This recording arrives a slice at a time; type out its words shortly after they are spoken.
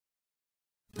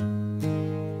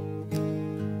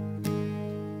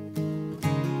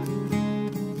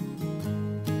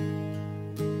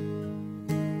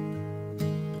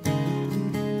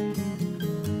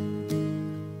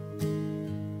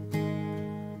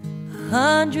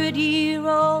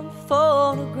100-year-old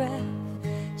photograph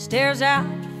stares out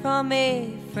from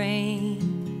a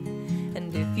frame,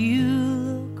 and if you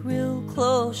look real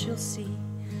close you'll see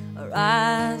our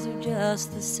eyes are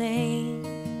just the same.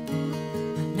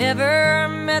 I never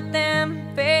met them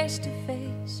face to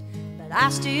face, but I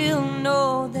still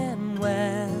know them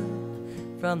well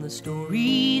from the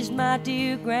stories my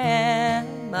dear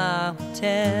grandma would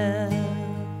tell.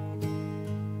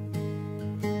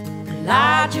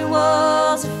 Elijah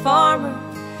was a farmer,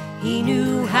 he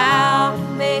knew how to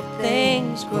make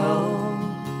things grow,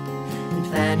 and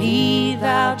Fanny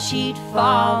vowed she'd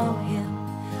follow him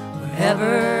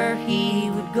wherever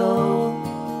he would go.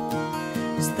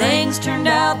 As things turned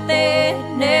out, they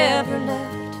never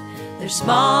left their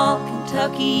small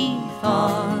Kentucky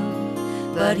farm,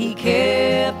 but he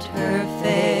kept her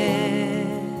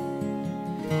fed,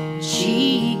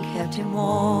 she kept him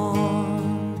warm.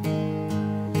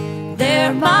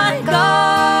 They're my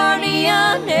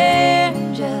guardian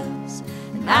angels,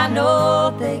 and I know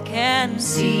they can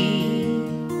see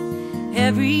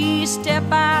every step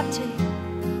I take.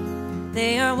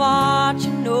 They are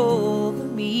watching over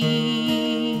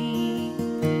me.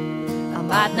 I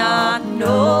might not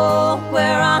know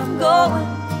where I'm going,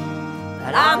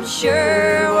 but I'm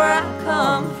sure where I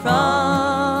come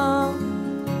from.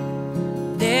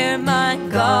 They're my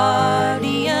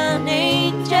guardian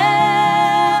angels,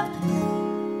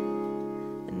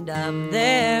 and I'm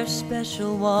their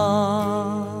special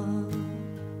one.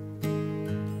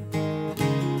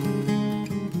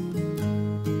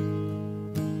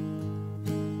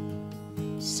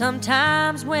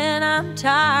 Sometimes when I'm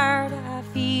tired, I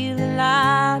feel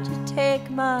Elijah take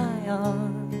my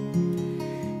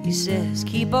arm. He says,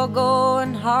 keep on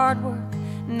going, hard work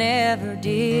never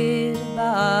did a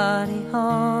body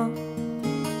harm.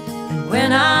 And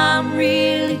when I'm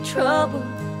really troubled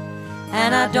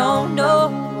and I don't know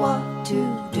what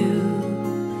to do,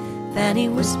 Fanny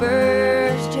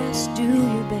whispers, just do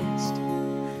your best,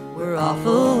 we're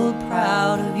awful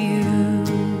proud of you.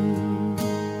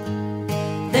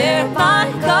 They're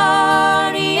my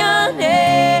guardian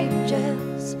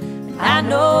angels, and I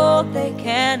know they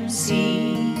can see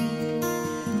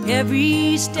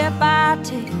every step I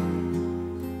take.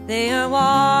 They are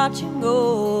watching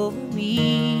over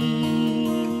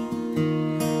me.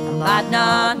 I might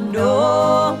not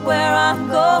know where I'm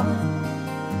going,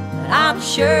 but I'm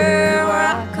sure where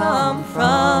I come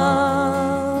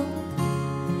from.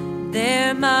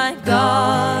 They're my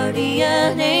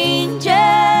guardian angels,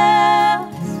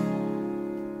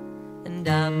 and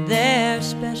I'm their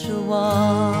special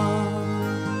one.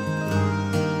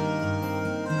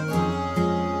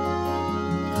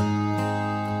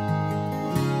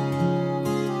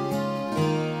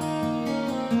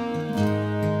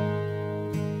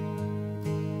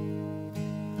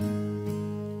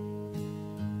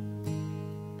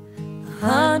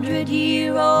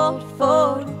 100-year-old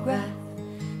photograph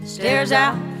stares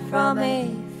out from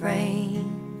a frame,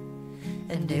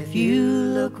 and if you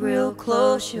look real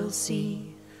close you'll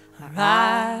see our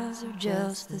eyes are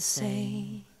just the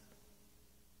same.